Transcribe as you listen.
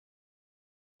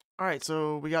All right,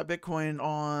 so we got Bitcoin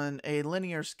on a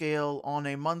linear scale, on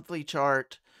a monthly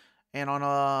chart, and on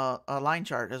a line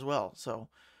chart as well. So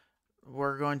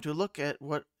we're going to look at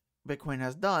what Bitcoin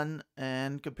has done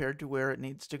and compared to where it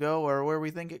needs to go or where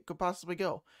we think it could possibly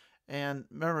go. And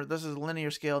remember, this is linear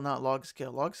scale, not log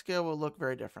scale. Log scale will look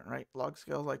very different, right? Log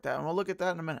scale like that. And we'll look at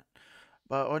that in a minute.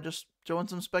 But we're just showing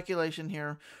some speculation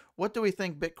here. What do we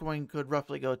think Bitcoin could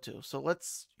roughly go to? So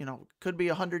let's, could be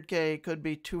 100K, could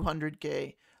be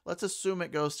 200K. Let's assume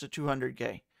it goes to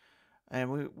 200K.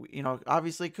 And we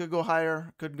obviously could go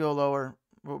higher, could go lower.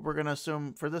 We're going to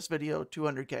assume for this video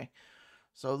 200K.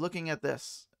 So looking at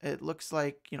this, it looks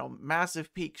like,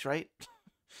 massive peaks, right?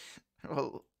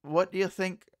 Well, what do you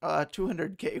think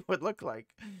 200K would look like?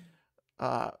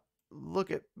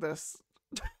 Look at this.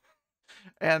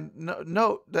 And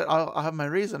note that I'll have my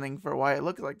reasoning for why it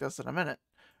looks like this in a minute.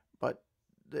 But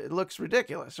it looks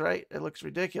ridiculous, right? It looks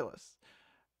ridiculous.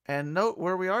 And note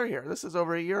where we are here. This is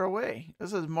over a year away.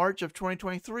 This is March of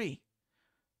 2023.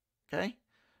 Okay?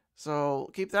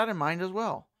 So keep that in mind as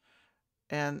well.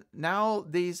 And now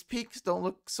these peaks don't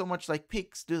look so much like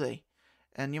peaks, do they?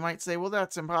 And you might say, well,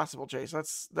 that's impossible, Chase.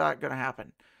 That's not going to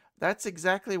happen. That's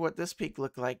exactly what this peak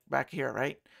looked like back here,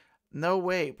 right? No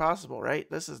way possible, right?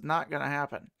 This is not going to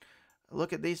happen.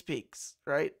 Look at these peaks,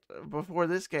 right? Before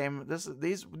this game,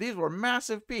 these were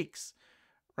massive peaks,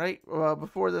 right?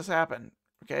 Before this happened.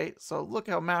 Okay, so look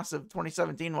how massive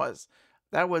 2017 was.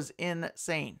 That was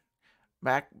insane.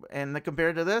 Back and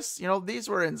compared to this, these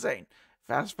were insane.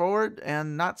 Fast forward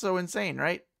and not so insane,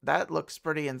 right? That looks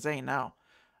pretty insane now.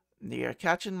 You're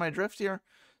catching my drift here?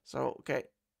 So, okay.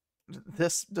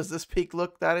 Does this peak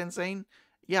look that insane?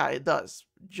 Yeah, it does.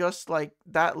 Just like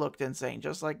that looked insane.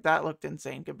 Just like that looked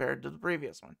insane compared to the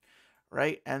previous one,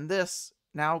 right? And this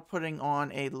now putting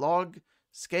on a log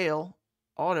scale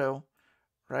auto,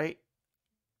 right?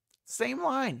 Same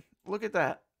line. Look at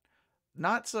that.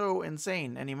 Not so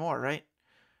insane anymore, right?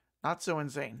 Not so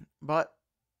insane. But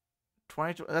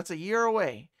 2020, that's a year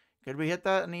away. Could we hit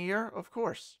that in a year? Of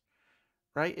course.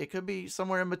 Right? It could be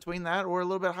somewhere in between that or a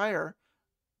little bit higher.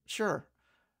 Sure.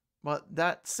 But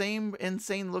that same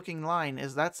insane looking line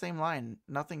is that same line.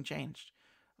 Nothing changed.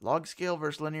 Log scale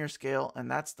versus linear scale,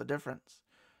 and that's the difference.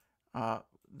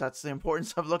 That's the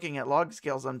importance of looking at log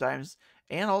scale sometimes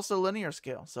and also linear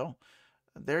scale. So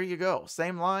there you go.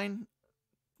 Same line,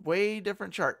 way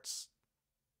different charts.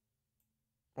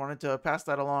 Wanted to pass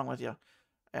that along with you.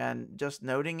 And just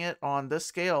noting it on this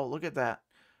scale, look at that.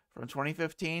 From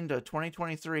 2015 to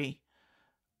 2023,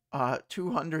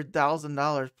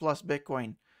 $200,000 plus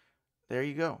Bitcoin. There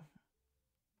you go.